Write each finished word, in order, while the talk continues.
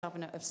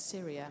governor of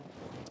Syria,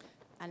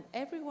 and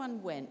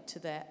everyone went to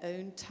their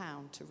own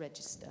town to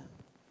register.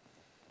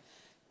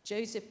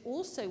 Joseph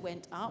also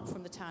went up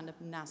from the town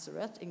of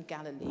Nazareth in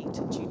Galilee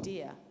to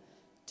Judea,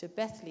 to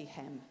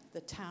Bethlehem,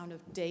 the town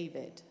of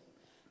David,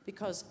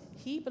 because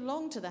he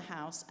belonged to the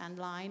house and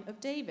line of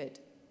David.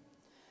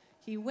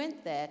 He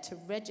went there to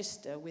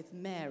register with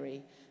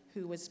Mary,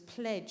 who was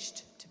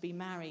pledged to be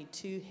married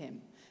to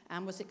him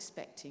and was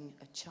expecting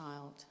a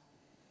child.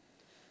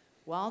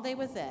 While they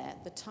were there,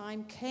 the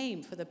time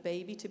came for the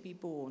baby to be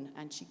born,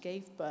 and she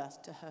gave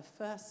birth to her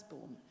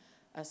firstborn,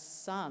 a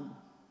son.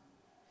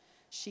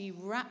 She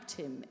wrapped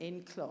him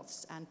in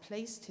cloths and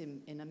placed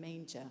him in a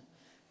manger,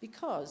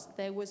 because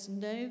there was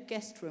no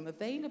guest room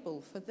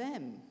available for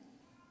them.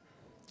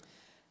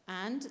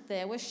 And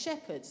there were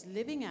shepherds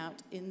living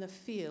out in the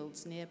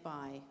fields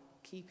nearby,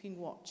 keeping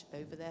watch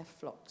over their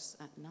flocks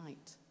at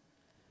night.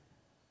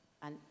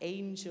 An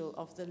angel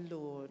of the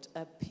Lord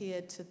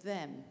appeared to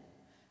them,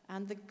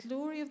 and the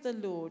glory of the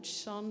Lord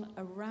shone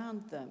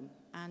around them,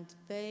 and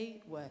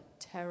they were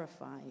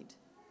terrified.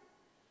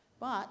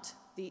 But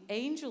the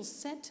angel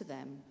said to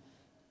them,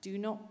 "Do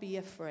not be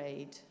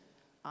afraid.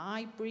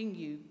 I bring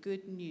you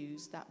good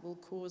news that will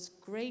cause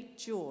great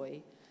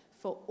joy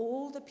for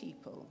all the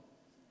people.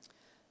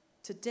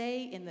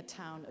 Today in the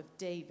town of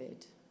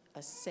David,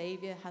 a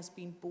Savior has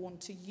been born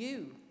to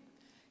you.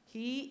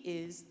 He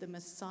is the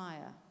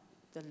Messiah,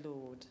 the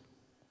Lord.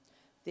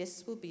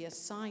 This will be a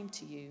sign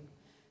to you.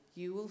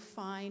 You will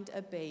find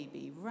a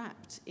baby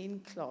wrapped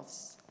in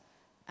cloths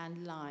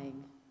and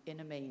lying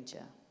in a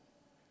manger."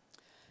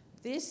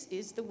 This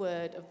is the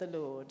word of the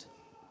Lord.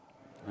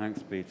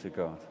 Thanks be to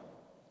God.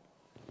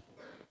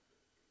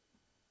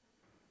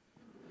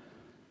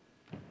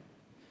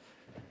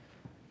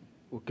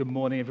 Well, good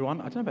morning, everyone.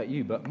 I don't know about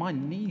you, but my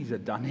knees are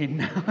done in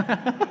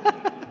now.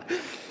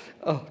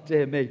 Oh,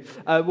 dear me.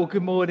 Well,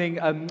 good morning.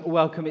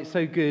 Welcome. It's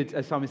so good,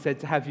 as Simon said,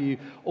 to have you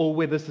all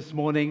with us this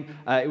morning.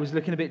 It was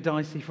looking a bit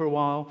dicey for a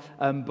while,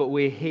 but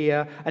we're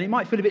here. And it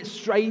might feel a bit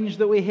strange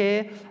that we're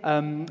here,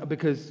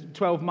 because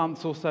 12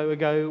 months or so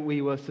ago,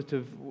 we were sort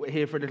of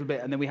here for a little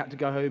bit, and then we had to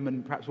go home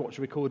and perhaps watch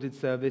a recorded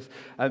service.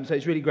 So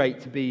it's really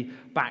great to be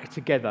back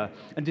together.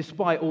 And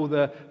despite all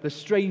the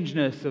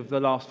strangeness of the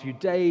last few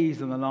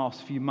days and the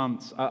last few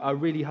months, I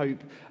really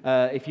hope,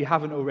 if you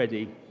haven't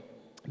already,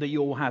 that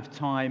you all have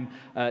time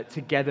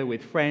together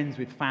with friends,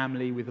 with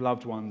family, with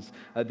loved ones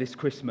this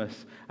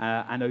Christmas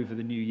and over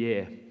the new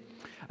year.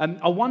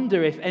 I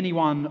wonder if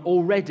anyone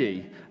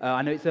already,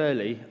 I know it's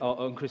early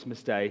on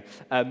Christmas Day,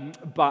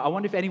 but I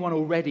wonder if anyone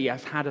already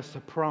has had a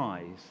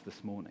surprise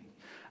this morning.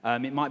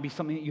 It might be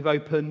something that you've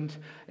opened.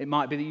 It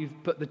might be that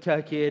you've put the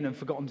turkey in and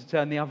forgotten to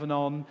turn the oven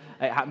on.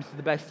 It happens to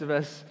the best of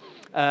us.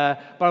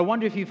 But I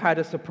wonder if you've had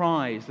a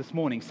surprise this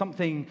morning,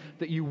 something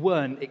that you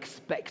weren't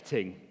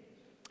expecting.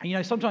 You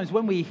know, sometimes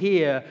when we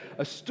hear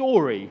a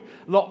story,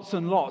 lots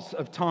and lots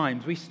of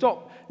times, we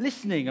stop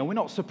listening and we're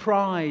not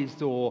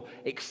surprised or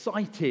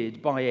excited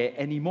by it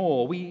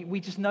anymore. We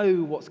just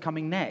know what's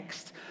coming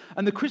next.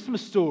 And the Christmas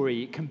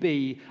story can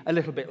be a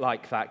little bit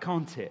like that,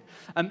 can't it?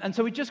 And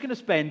so we're just going to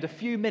spend a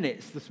few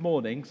minutes this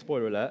morning,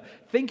 spoiler alert,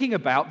 thinking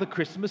about the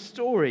Christmas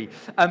story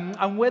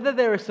and whether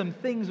there are some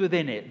things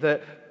within it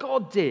that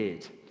God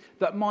did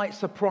that might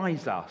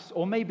surprise us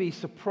or maybe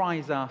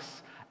surprise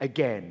us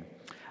again.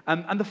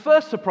 And the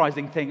first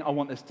surprising thing I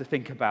want us to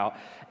think about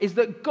is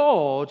that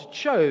God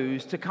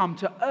chose to come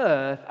to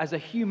earth as a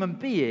human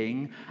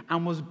being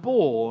and was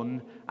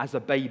born as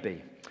a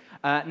baby.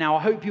 Now,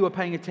 I hope you were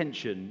paying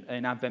attention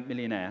in Advent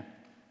Millionaire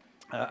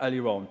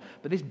earlier on,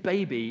 but this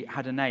baby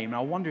had a name, and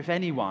I wonder if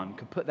anyone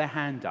could put their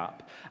hand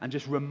up and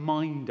just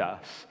remind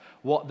us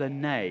what the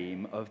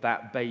name of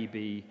that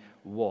baby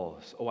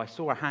was. Oh, I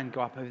saw a hand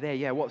go up over there.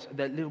 Yeah, what's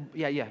the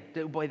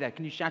little boy there?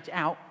 Can you shout it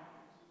out?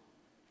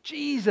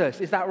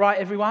 Jesus, is that right,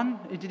 everyone?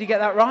 Did you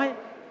get that right?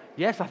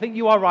 Yes, I think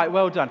you are right.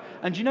 Well done.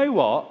 And do you know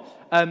what?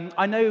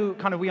 I know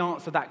kind of we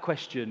answered that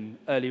question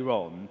earlier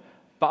on,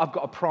 but I've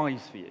got a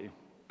prize for you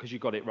because you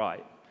got it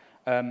right.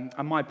 And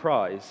my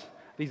prize,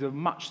 these are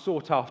much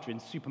sought after in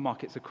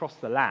supermarkets across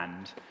the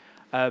land.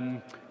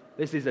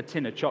 This is a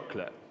tin of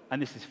chocolate,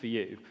 and this is for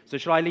you. So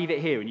shall I leave it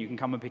here and you can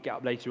come and pick it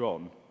up later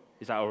on?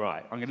 Is that all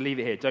right? I'm going to leave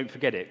it here. Don't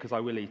forget it because I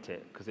will eat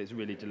it because it's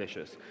really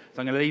delicious. So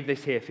I'm going to leave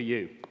this here for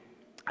you.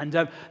 And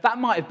that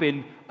might have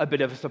been a bit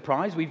of a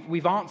surprise.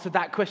 We've answered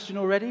that question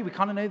already. We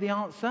kind of know the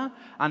answer.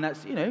 And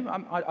that's, I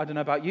don't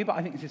know about you, but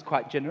I think this is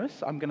quite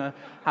generous. I'm going to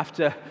have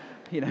to,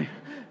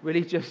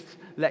 really just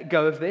let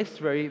go of this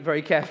very,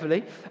 very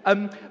carefully.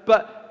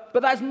 But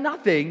that's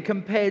nothing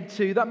compared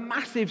to the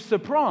massive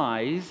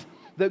surprise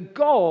that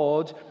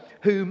God,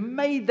 who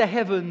made the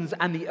heavens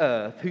and the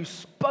earth, who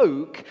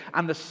spoke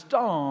and the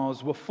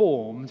stars were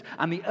formed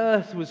and the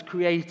earth was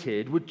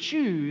created, would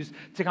choose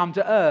to come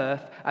to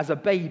earth as a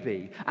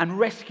baby and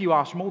rescue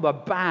us from all the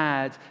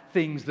bad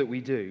things that we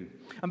do.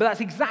 But that's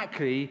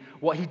exactly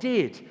what he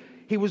did.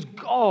 He was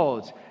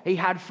God. He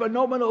had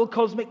phenomenal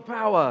cosmic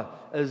power,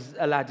 as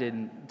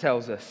Aladdin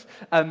tells us.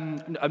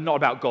 Not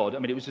about God. I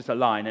mean, it was just a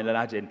line in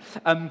Aladdin.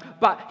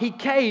 But he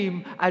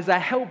came as a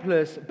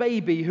helpless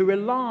baby who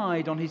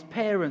relied on his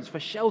parents for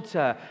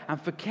shelter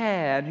and for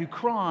care and who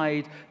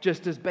cried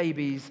just as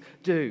babies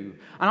do.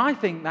 And I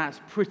think that's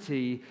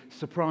pretty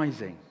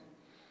surprising.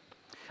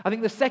 I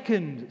think the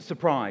second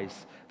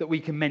surprise that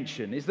we can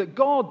mention is that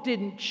God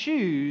didn't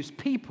choose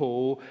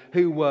people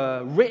who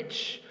were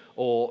rich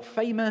or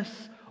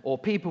famous or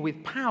people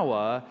with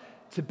power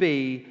to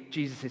be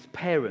Jesus'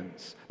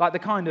 parents, like the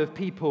kind of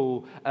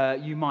people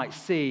you might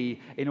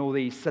see in all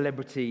these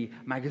celebrity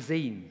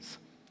magazines.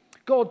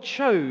 God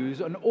chose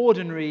an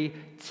ordinary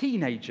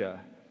teenager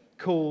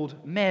called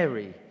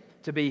Mary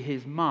to be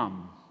his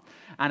mum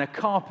and a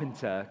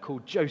carpenter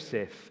called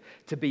Joseph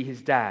to be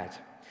his dad.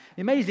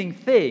 The amazing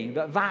thing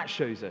that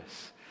shows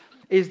us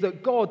is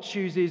that God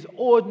chooses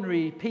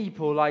ordinary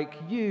people like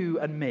you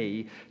and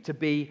me to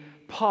be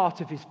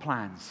part of his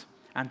plans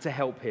and to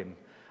help him.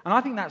 And I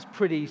think that's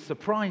pretty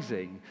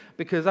surprising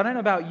because I don't know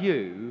about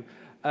you,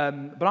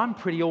 but I'm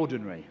pretty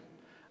ordinary.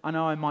 I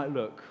know I might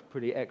look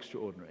pretty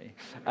extraordinary,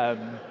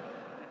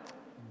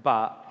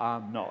 but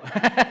I'm not.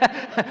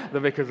 The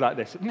vicar's like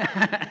this.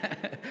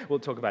 We'll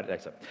talk about it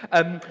later.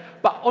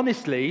 But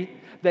honestly,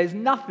 there's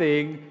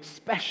nothing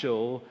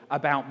special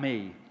about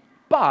me.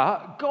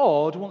 But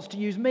God wants to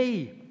use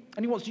me,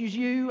 and he wants to use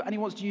you, and he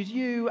wants to use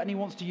you, and he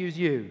wants to use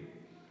you.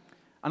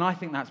 And I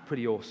think that's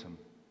pretty awesome.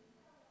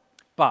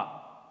 But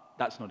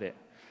that's not it.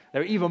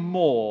 There are even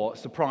more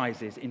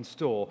surprises in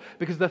store,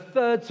 because the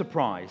third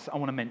surprise I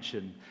want to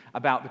mention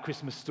about the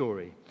Christmas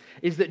story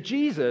is that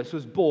Jesus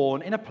was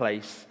born in a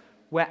place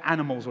where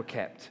animals were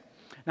kept.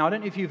 Now, I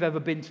don't know if you've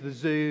ever been to the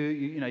zoo,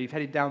 you've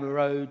headed down the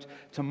road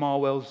to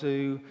Marwell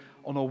Zoo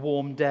on a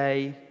warm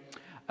day,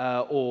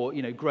 or,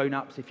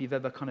 grown-ups, if you've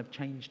ever kind of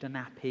changed a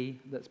nappy,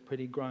 that's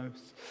pretty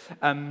gross,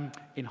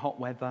 in hot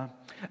weather.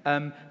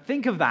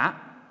 Think of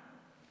that,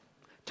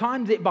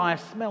 times it by a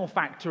smell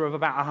factor of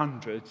about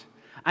 100,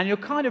 and you'll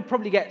kind of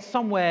probably get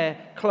somewhere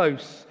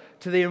close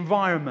to the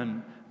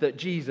environment that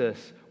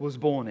Jesus was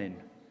born in.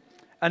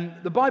 And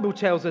the Bible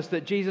tells us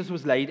that Jesus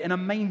was laid in a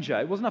manger.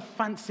 It wasn't a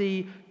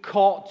fancy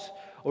cot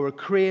or a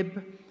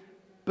crib,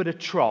 but a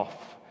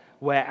trough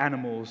where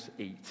animals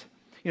eat.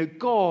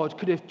 God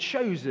could have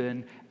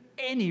chosen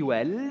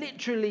anywhere,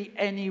 literally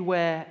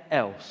anywhere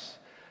else,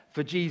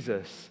 for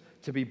Jesus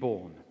to be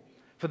born,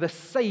 for the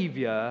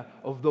Savior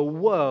of the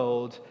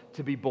world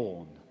to be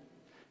born.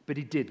 But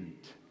he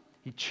didn't.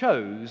 He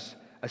chose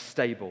a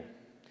stable.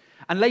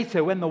 And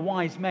later, when the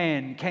wise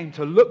men came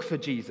to look for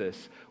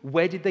Jesus,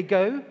 where did they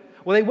go?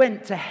 Well, they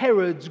went to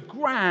Herod's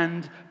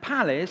grand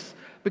palace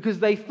because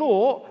they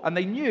thought and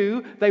they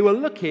knew they were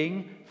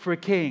looking for a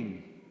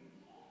king.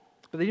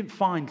 But they didn't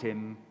find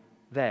him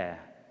there.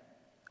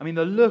 I mean,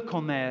 the look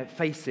on their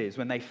faces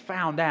when they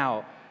found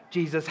out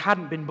Jesus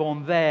hadn't been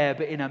born there,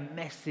 but in a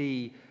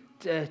messy,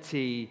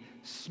 dirty,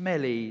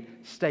 smelly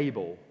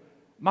stable,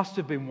 must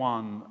have been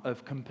one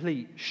of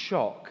complete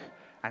shock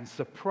and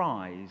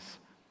surprise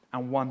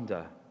and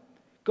wonder.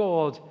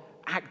 God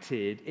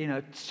acted in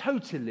a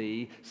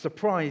totally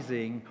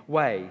surprising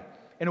way,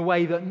 in a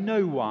way that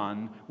no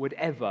one would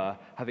ever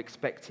have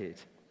expected.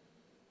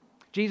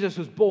 Jesus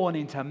was born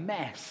into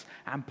mess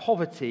and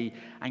poverty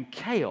and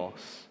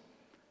chaos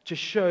to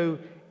show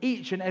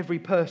each and every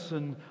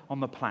person on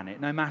the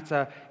planet, no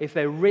matter if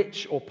they're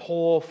rich or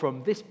poor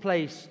from this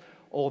place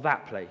or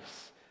that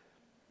place,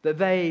 that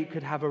they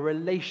could have a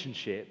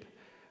relationship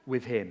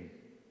with him.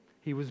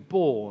 He was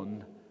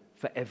born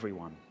for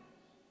everyone.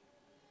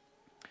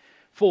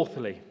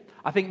 Fourthly,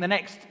 I think the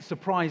next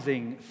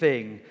surprising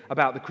thing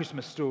about the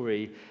Christmas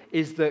story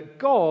is that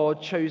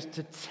God chose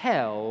to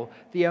tell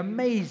the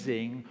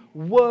amazing,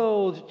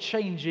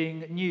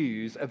 world-changing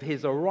news of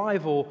his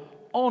arrival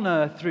on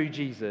earth through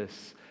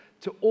Jesus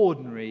to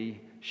ordinary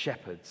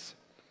shepherds.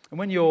 And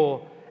when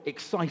you're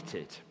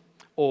excited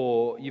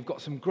or you've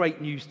got some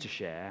great news to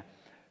share,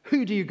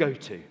 who do you go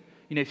to?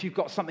 If you've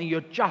got something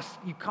you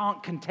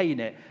can't contain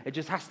it, it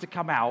just has to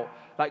come out.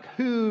 Like,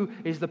 who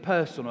is the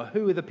person or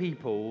who are the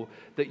people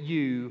that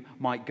you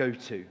might go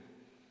to?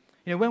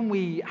 When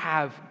we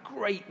have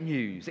great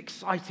news,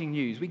 exciting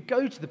news, we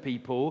go to the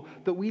people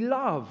that we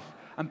love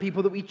and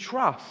people that we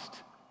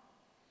trust.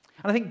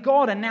 And I think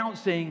God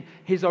announcing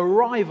his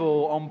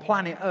arrival on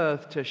planet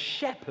Earth to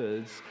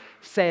shepherds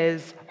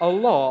says a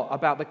lot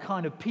about the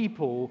kind of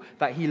people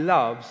that he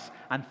loves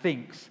and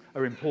thinks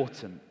are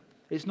important.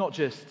 It's not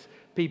just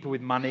people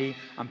with money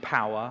and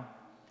power.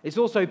 It's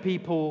also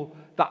people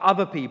that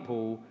other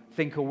people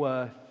think are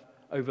worth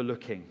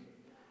overlooking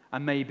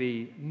and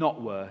maybe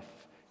not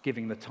worth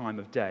giving the time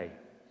of day.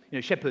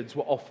 Shepherds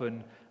were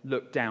often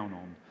looked down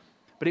on.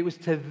 But it was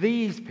to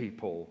these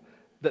people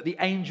that the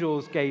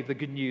angels gave the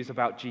good news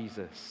about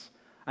Jesus.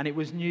 And it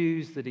was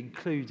news that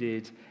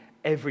included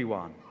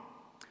everyone.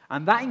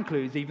 And that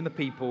includes even the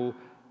people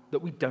that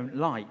we don't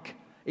like,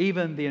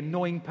 even the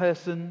annoying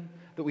person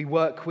that we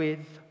work with,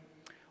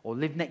 or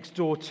live next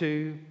door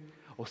to,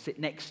 or sit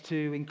next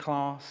to in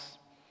class.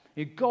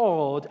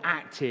 God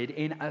acted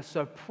in a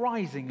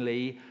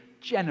surprisingly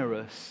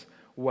generous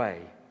way.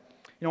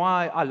 You know,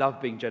 I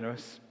love being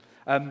generous.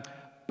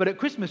 But at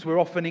Christmas, we're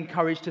often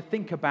encouraged to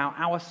think about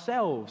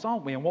ourselves,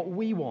 aren't we, and what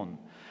we want.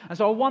 And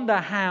so I wonder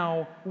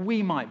how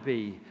we might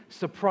be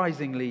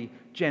surprisingly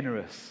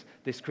generous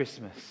this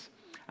Christmas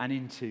and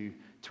into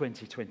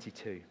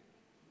 2022.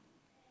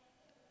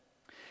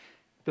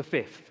 The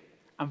fifth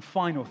and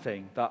final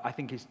thing that I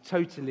think is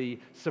totally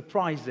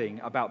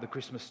surprising about the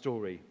Christmas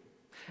story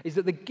is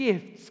that the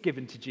gifts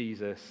given to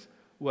Jesus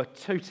were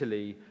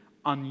totally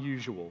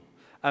unusual.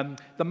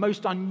 The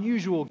most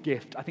unusual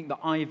gift I think that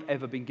I've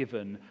ever been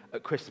given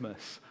at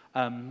Christmas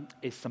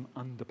is some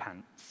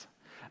underpants,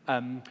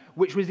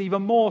 which was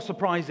even more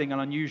surprising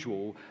and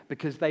unusual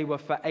because they were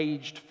for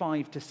aged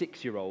 5 to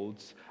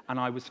 6-year-olds and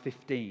I was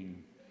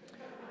 15.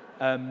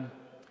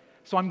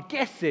 So I'm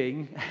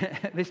guessing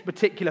this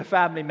particular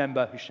family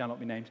member, who shall not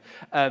be named,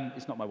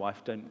 it's not my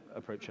wife, don't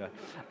approach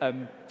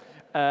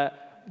her,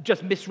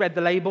 just misread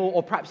the label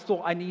or perhaps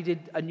thought I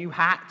needed a new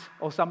hat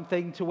or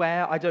something to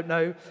wear, I don't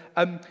know.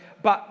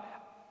 But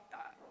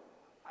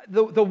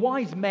the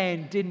wise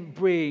men didn't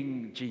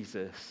bring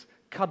Jesus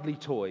cuddly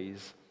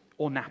toys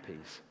or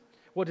nappies.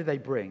 What did they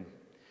bring?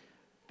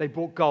 They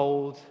brought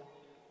gold,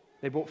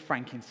 they brought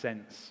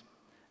frankincense,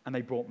 and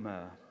they brought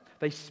myrrh.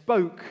 They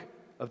spoke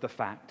of the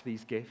fact,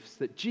 these gifts,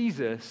 that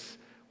Jesus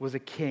was a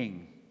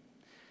king,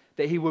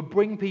 that he would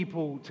bring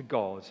people to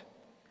God,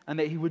 and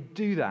that he would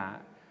do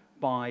that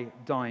by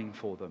dying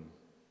for them.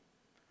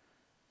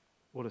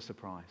 What a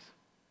surprise.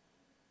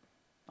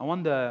 I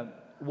wonder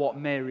what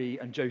Mary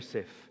and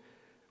Joseph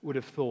would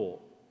have thought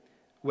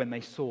when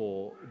they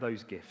saw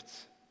those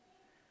gifts.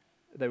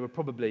 They were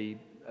probably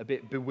a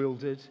bit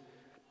bewildered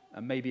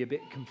and maybe a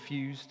bit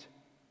confused.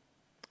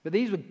 But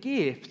these were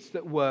gifts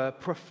that were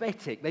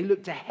prophetic. They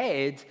looked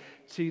ahead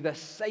to the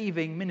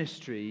saving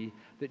ministry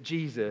that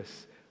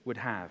Jesus would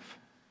have.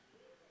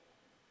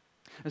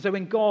 And so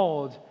when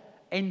God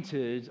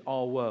entered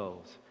our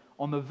world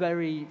on the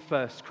very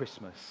first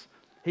Christmas,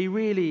 he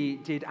really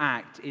did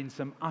act in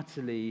some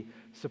utterly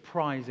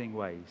surprising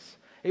ways.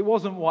 It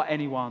wasn't what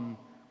anyone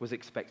was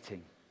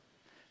expecting,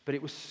 but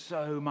it was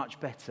so much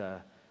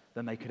better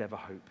than they could ever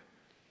hope.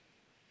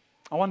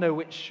 I wonder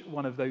which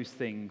one of those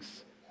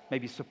things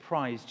maybe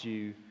surprised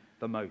you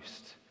the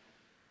most.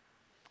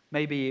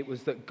 Maybe it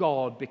was that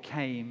God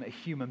became a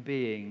human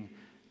being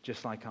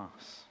just like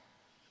us.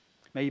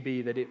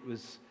 Maybe that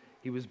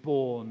he was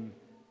born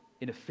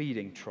in a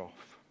feeding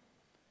trough.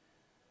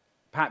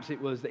 Perhaps it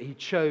was that he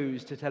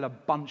chose to tell a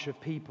bunch of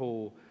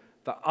people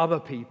that other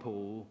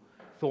people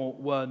thought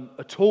weren't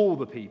at all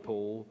the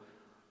people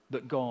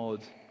that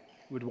God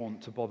would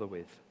want to bother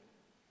with.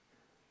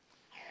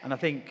 And I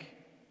think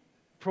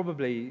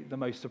probably the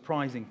most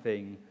surprising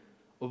thing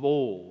of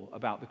all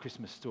about the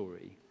Christmas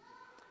story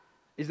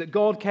is that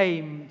God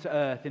came to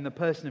earth in the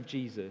person of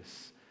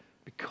Jesus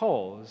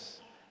because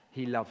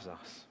he loves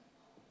us.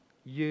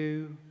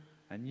 You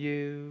and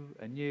you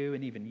and you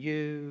and even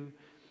you,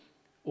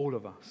 all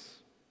of us.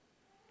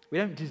 We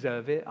don't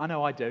deserve it. I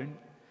know I don't.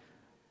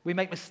 We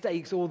make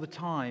mistakes all the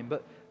time,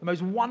 but the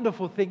most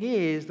wonderful thing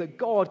is that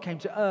God came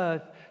to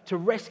earth to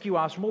rescue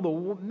us from all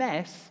the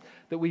mess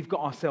that we've got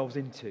ourselves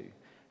into,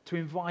 to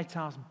invite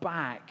us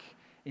back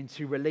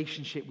into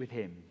relationship with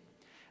him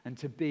and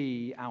to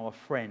be our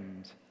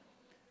friend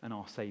and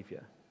our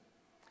Savior.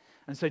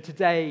 And so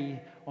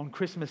today, on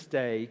Christmas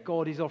Day,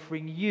 God is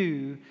offering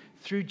you,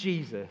 through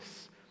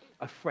Jesus,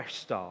 a fresh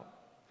start.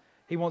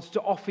 He wants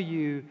to offer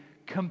you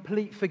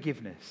complete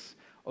forgiveness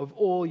of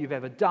all you've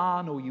ever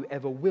done or you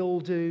ever will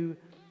do.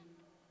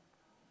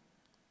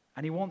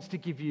 And he wants to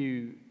give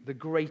you the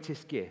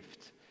greatest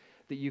gift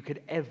that you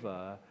could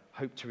ever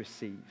hope to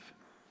receive.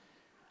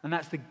 And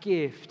that's the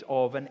gift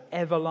of an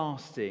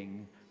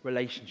everlasting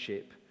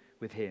relationship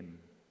with him.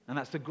 And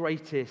that's the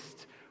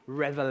greatest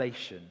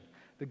revelation,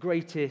 the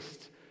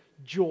greatest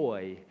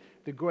joy,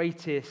 the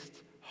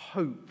greatest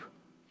hope,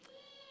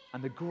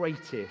 and the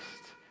greatest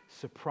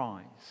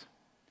surprise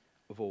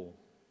of all.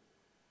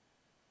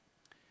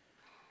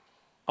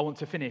 I want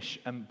to finish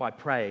by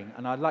praying,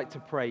 and I'd like to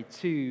pray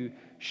 2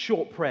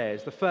 short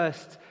prayers. The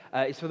first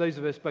is for those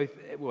of us both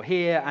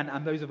here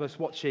and those of us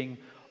watching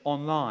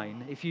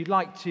online. If you'd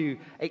like to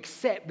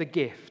accept the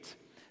gift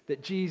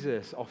that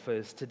Jesus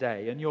offers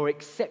today, and you're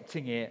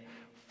accepting it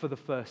for the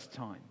first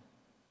time.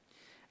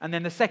 And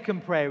then the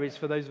second prayer is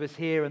for those of us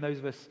here and those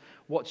of us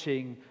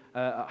watching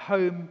at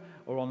home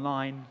or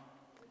online,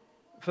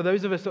 for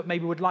those of us that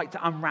maybe would like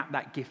to unwrap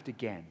that gift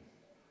again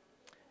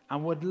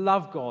and would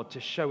love God to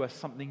show us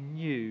something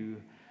new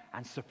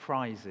and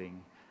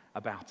surprising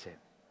about it.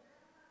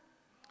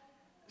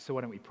 So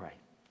why don't we pray?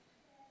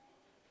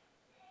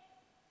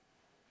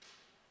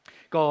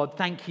 God,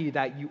 thank you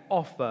that you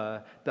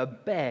offer the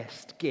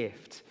best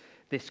gift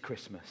this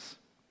Christmas.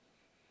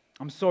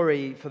 I'm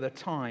sorry for the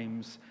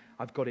times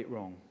I've got it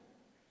wrong.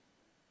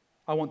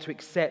 I want to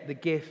accept the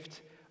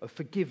gift of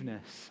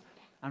forgiveness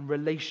and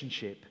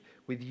relationship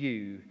with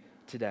you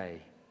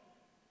today.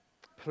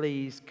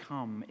 Please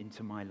come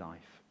into my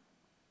life.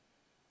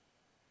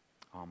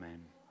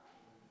 Amen.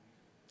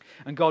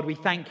 And God, we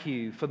thank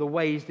you for the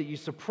ways that you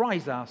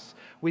surprise us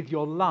with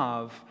your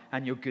love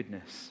and your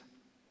goodness.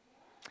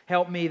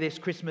 Help me this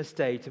Christmas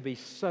day to be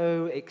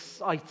so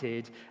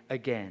excited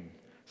again,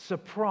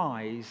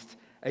 surprised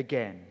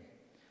again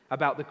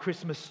about the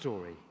Christmas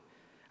story,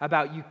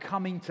 about you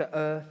coming to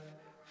earth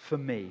for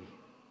me,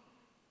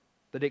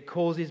 that it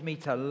causes me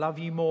to love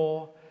you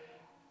more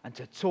and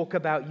to talk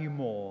about you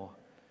more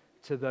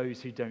to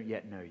those who don't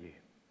yet know you.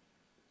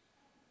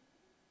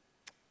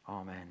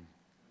 Amen.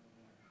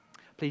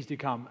 Please do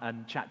come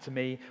and chat to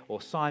me or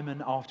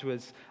Simon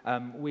afterwards.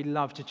 We'd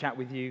love to chat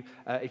with you.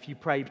 If you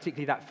pray,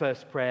 particularly that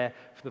first prayer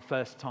for the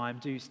first time,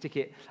 do stick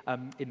it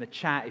in the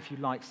chat if you'd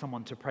like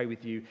someone to pray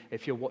with you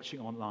if you're watching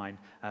online.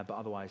 But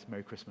otherwise,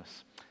 Merry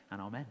Christmas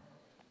and Amen.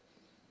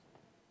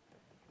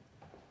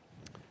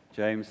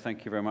 James,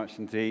 thank you very much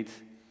indeed.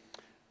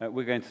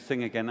 We're going to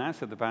sing again now,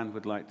 so the band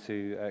would like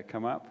to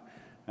come up.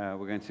 We're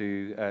going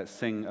to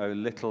sing O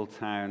Little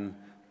Town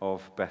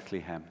of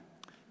Bethlehem.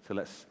 So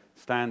let's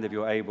stand, if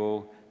you're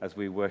able, as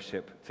we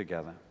worship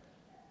together.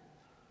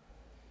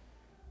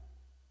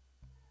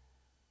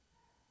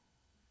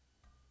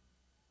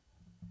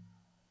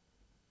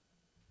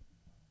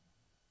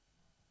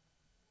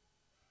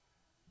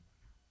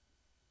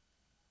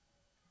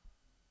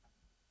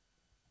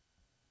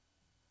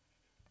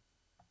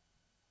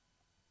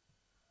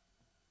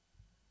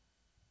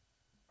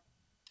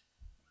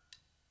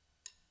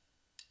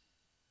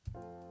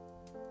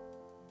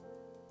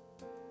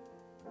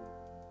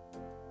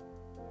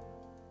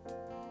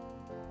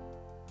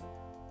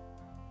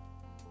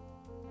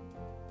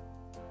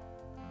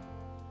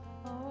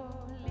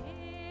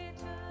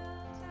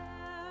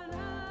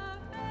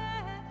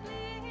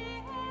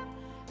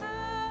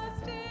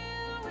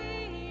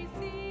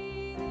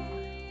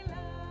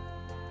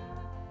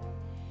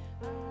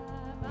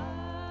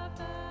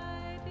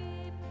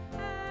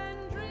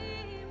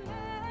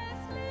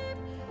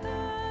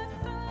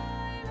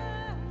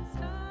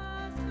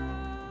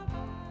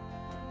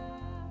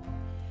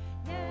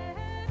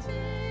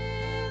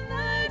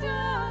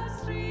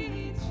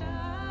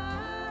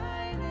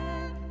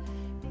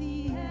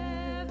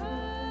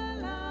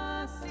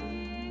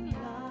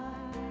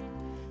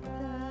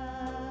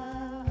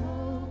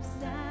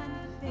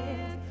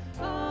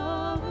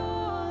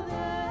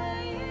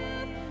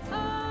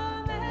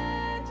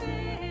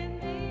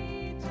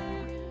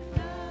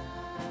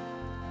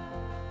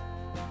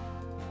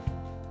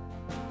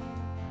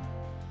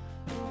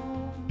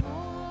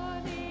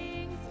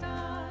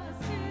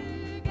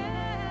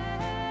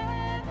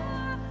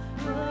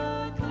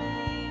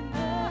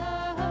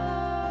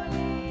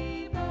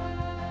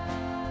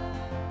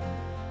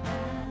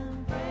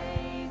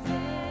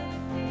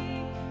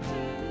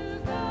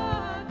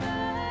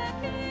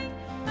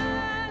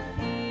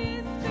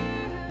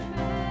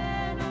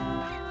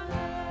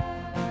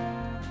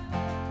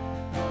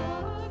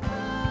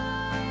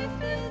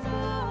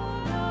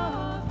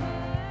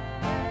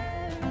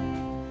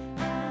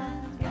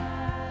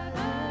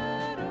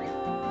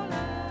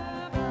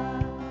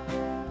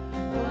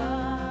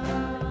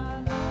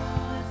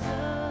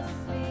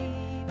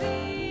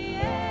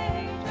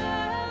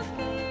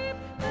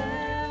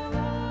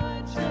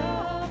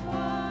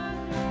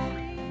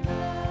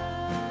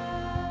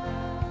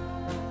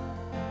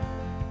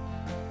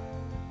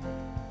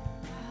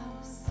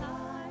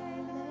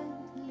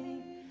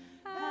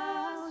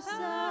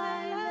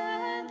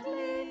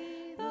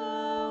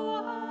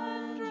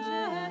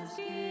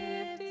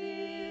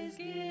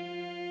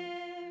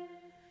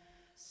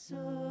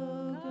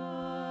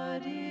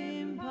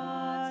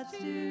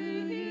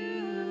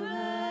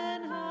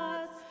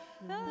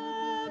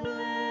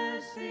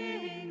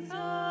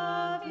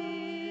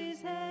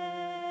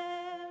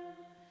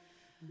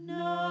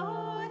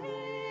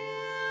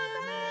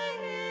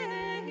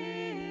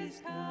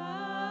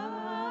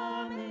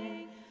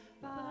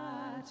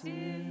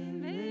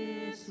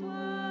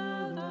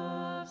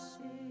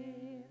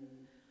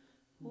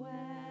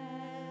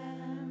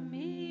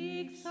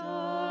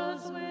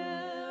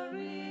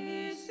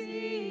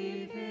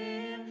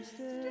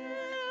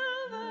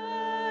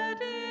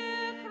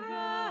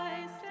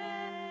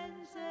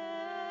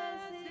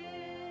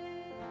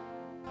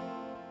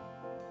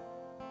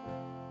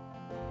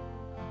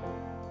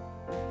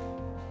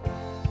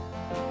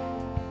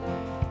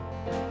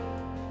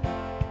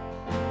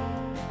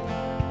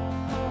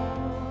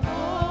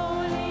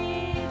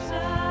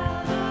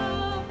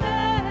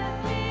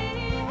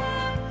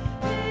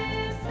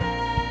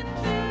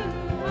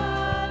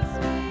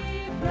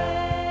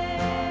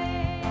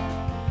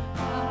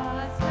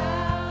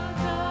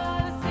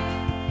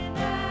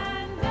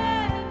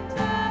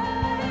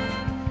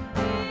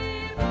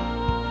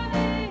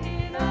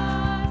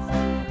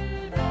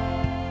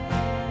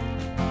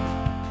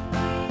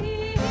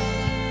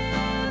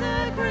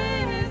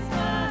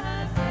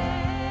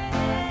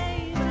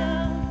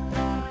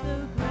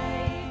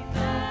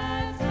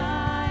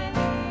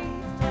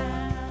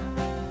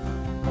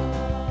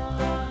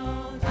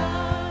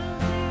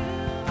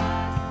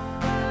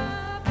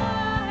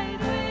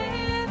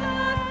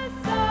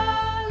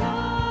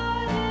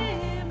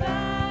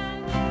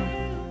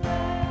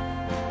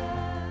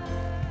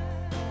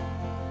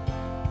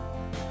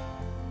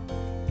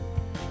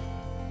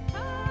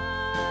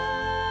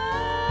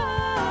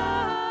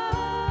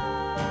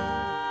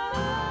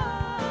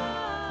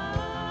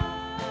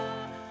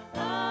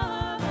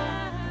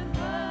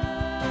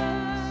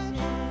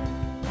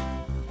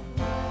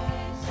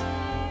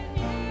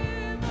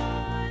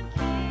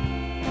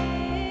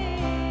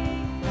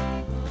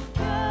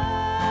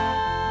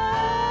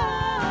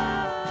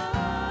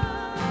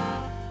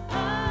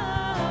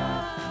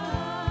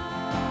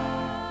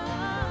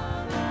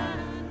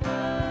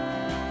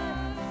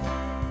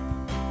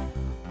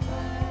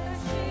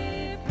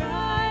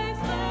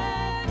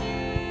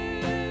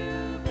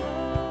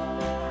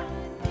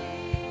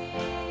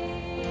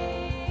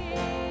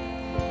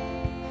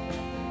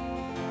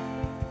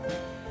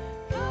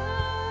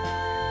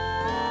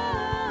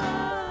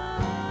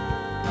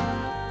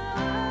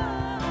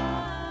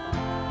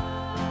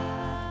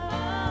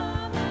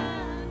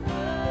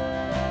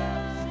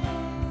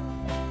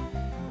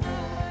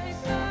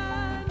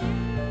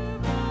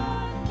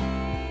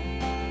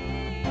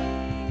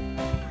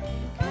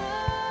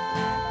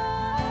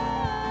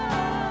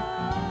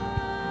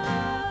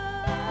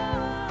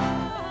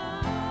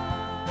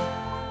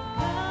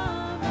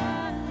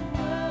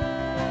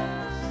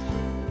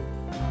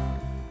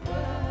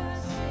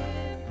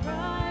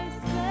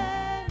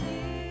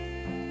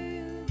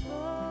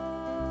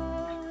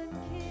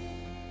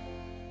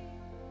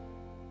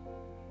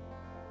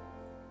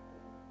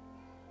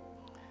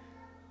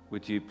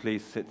 Would you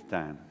please sit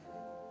down?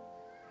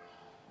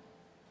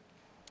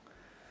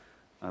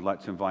 I'd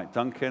like to invite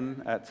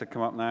Duncan to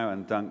come up now,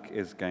 and Dunk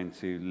is going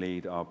to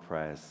lead our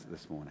prayers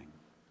this morning.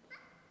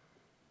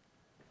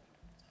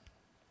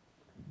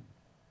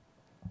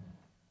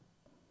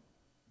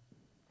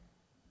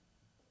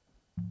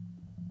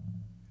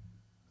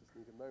 Just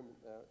need a moment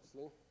now,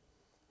 actually.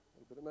 A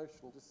little bit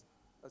emotional. Just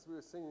as we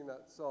were singing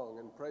that song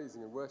and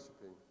praising and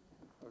worshipping,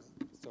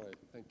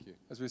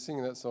 As we were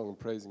singing that song and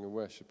praising and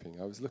worshipping,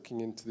 I was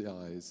looking into the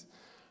eyes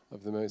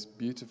of the most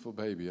beautiful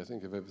baby I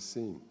think I've ever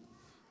seen.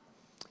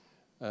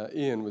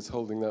 Ian was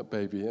holding that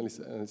baby, and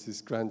it's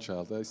his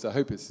grandchild. I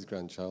hope it's his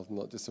grandchild,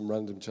 not just some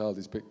random child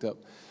he's picked up.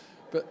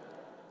 But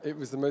it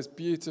was the most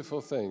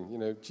beautiful thing. You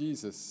know,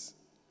 Jesus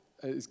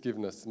has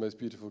given us the most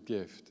beautiful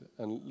gift.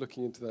 And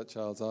looking into that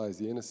child's eyes,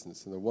 the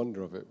innocence and the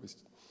wonder of it was,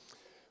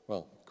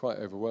 well, quite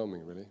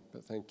overwhelming, really.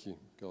 But thank you,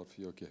 God,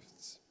 for your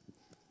gifts.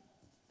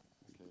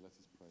 Okay, let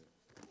us pray.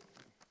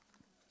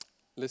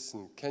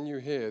 Listen, can you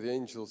hear the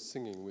angels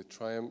singing with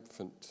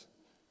triumphant,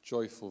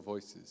 joyful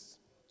voices?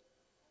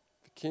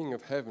 The King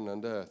of heaven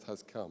and earth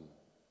has come.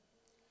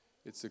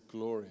 It's a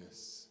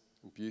glorious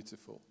and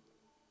beautiful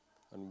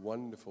and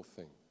wonderful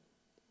thing.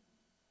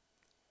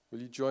 Will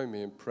you join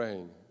me in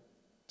praying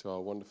to our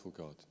wonderful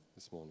God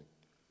this morning?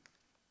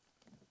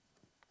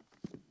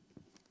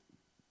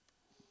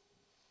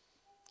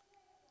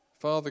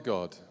 Father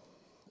God,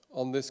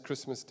 on this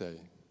Christmas day,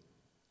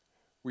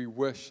 we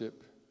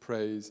worship,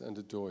 praise, and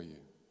adore you.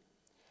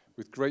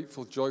 With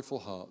grateful, joyful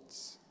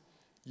hearts,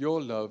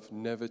 your love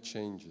never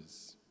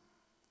changes,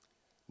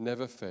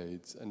 never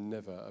fades, and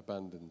never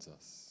abandons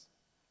us.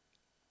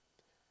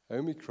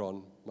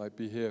 Omicron might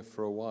be here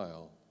for a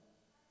while,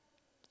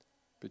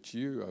 but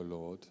you, O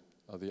Lord,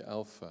 are the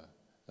Alpha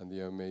and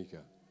the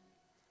Omega,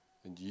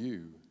 and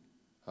you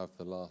have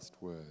the last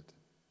word.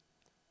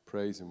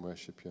 Praise and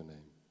worship your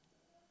name.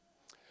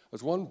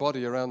 As one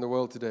body around the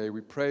world today,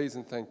 we praise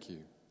and thank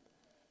you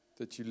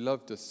that you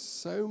loved us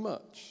so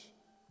much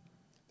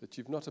that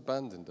you've not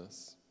abandoned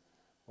us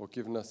or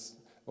given us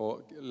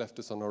or left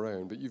us on our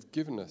own, but you've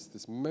given us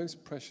this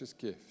most precious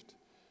gift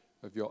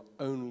of your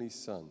only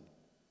Son,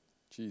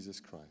 Jesus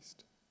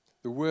Christ.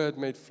 The Word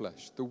made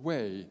flesh, the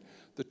way,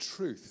 the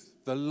truth,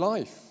 the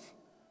life,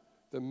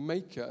 the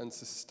maker and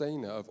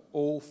sustainer of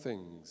all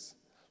things,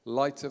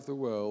 light of the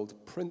world,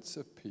 Prince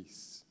of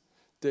Peace,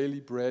 daily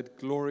bread,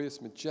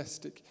 glorious,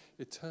 majestic,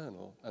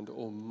 eternal, and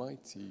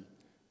almighty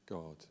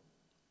God.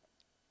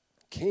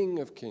 King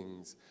of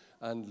kings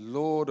and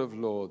Lord of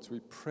lords, we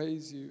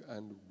praise you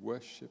and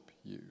worship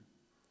you.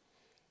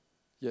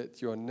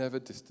 Yet you are never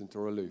distant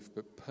or aloof,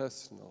 but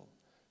personal,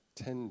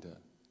 tender,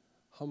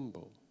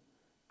 humble,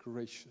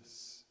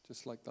 gracious,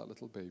 just like that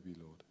little baby,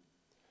 Lord,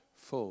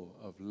 full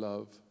of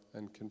love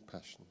and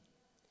compassion.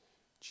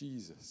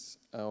 Jesus,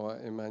 our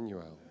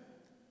Emmanuel,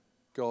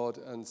 God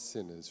and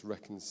sinners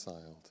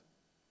reconciled.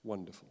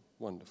 Wonderful,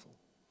 wonderful.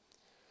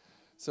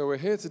 So we're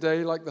here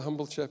today, like the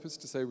humble shepherds,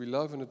 to say we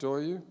love and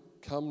adore you.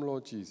 Come,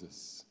 Lord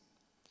Jesus.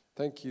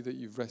 Thank you that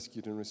you've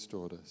rescued and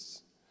restored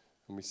us,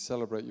 and we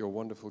celebrate your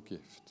wonderful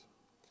gift.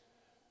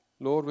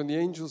 Lord, when the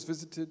angels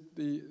visited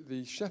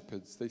the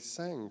shepherds, they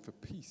sang for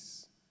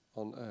peace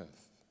on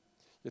earth.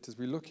 Yet as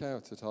we look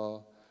out at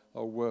our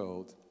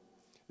world,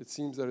 it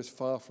seems there is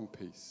far from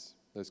peace.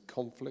 There's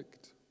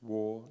conflict,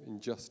 war,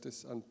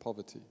 injustice, and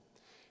poverty.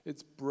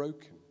 It's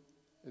broken.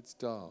 It's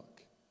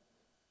dark.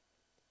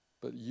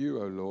 But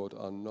you, O Lord,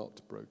 are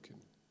not broken.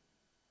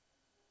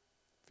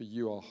 For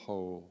you are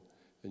whole,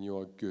 and you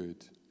are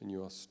good, and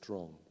you are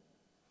strong.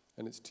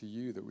 And it's to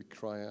you that we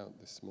cry out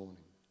this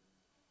morning.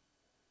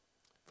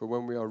 For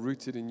when we are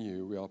rooted in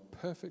you, we are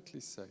perfectly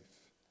safe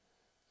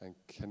and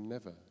can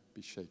never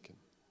be shaken.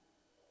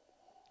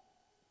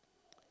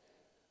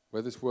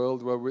 In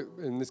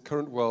this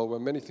current world where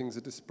many things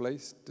are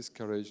displaced,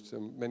 discouraged,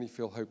 and many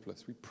feel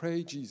hopeless, we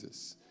pray,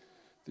 Jesus,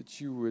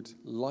 that you would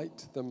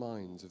light the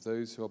minds of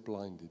those who are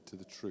blinded to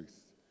the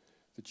truth,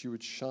 that you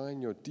would shine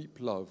your deep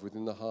love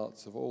within the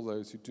hearts of all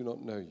those who do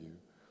not know you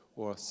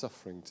or are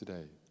suffering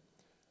today.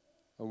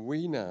 And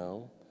we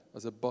now,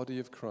 as a body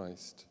of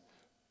Christ,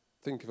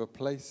 think of a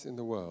place in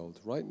the world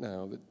right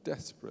now that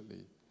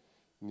desperately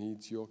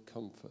needs your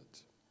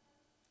comfort.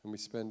 And we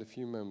spend a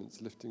few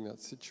moments lifting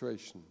that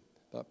situation,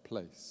 that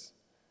place,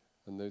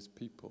 and those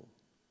people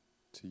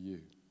to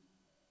you.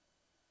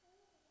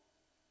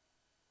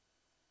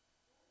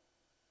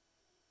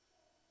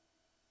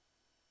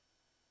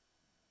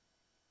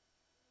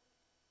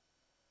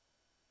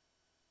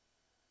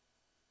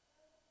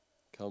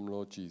 Come,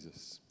 Lord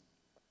Jesus.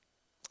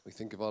 We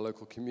think of our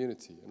local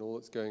community and all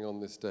that's going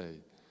on this day.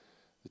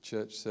 The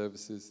church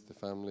services, the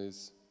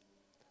families,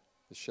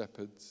 the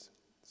shepherds,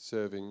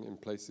 serving in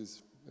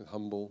places with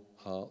humble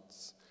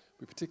hearts.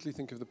 We particularly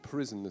think of the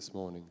prison this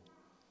morning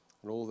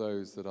and all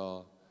those that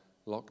are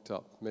locked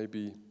up,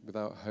 maybe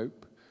without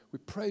hope. We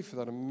pray for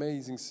that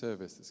amazing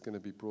service that's going to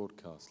be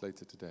broadcast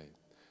later today,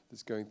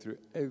 that's going through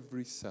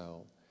every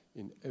cell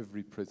in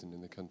every prison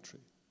in the country.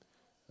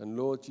 And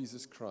Lord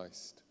Jesus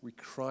Christ, we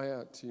cry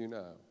out to you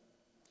now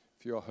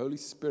for your Holy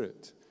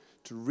Spirit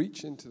to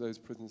reach into those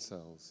prison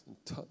cells and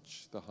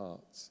touch the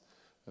hearts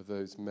of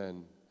those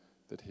men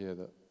that hear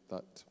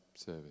that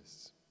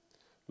service.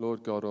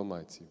 Lord God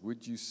Almighty,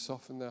 would you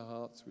soften their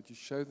hearts? Would you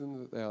show them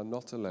that they are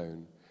not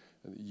alone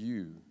and that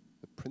you,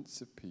 the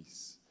Prince of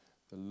Peace,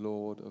 the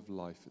Lord of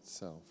life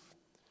itself,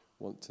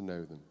 want to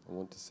know them and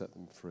want to set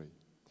them free?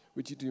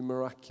 Would you do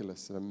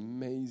miraculous and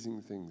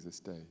amazing things this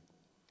day,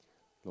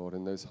 Lord,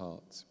 in those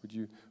hearts?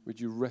 Would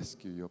you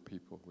rescue your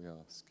people, we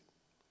ask?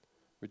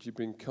 Would you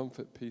bring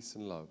comfort, peace,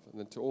 and love? And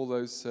then to all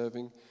those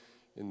serving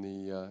in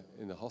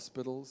the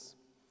hospitals,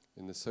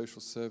 in the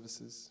social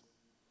services,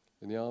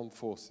 in the armed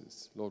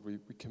forces, Lord, we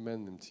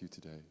commend them to you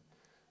today,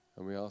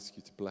 and we ask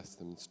you to bless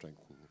them and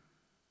strengthen them.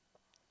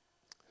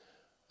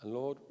 And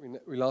Lord,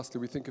 lastly,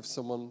 we think of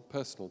someone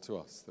personal to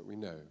us that we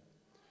know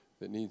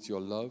that needs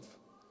your love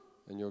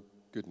and your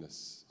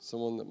goodness.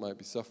 Someone that might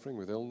be suffering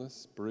with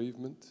illness,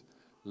 bereavement,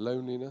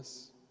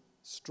 loneliness,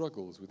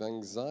 struggles with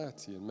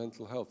anxiety and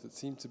mental health that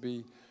seem to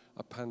be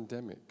a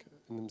pandemic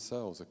in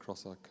themselves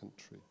across our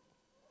country.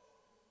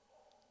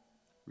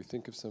 We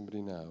think of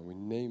somebody now, we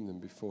name them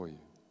before you.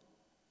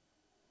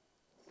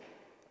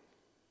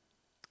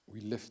 We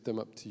lift them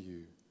up to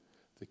you,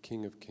 the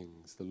King of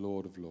Kings, the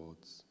Lord of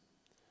Lords,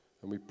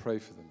 and we pray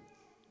for them.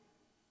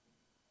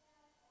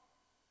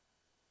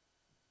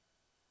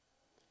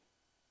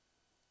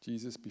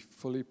 Jesus, be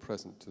fully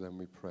present to them,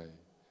 we pray,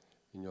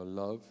 in your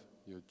love,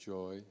 your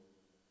joy,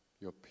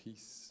 your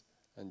peace,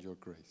 and your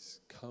grace.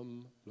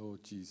 Come,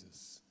 Lord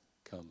Jesus,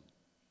 come,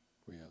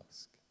 we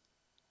ask.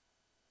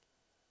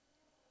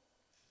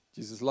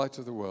 Jesus, light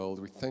of the world,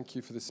 we thank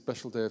you for this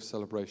special day of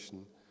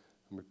celebration,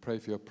 and we pray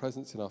for your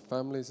presence in our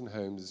families and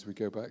homes as we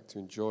go back to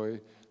enjoy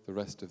the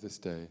rest of this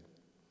day.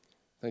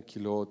 Thank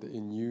you, Lord, that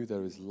in you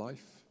there is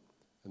life,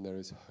 and there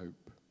is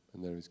hope,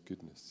 and there is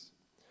goodness.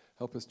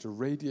 Help us to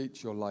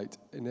radiate your light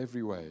in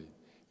every way,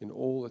 in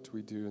all that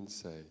we do and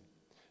say,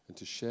 and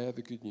to share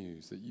the good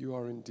news that you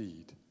are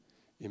indeed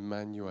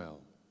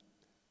Emmanuel,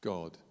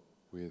 God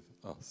with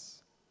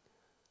us.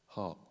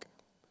 Hark,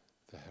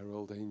 the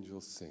herald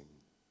angels sing.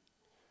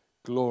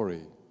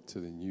 Glory to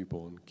the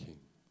newborn King.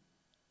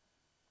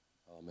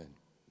 Amen.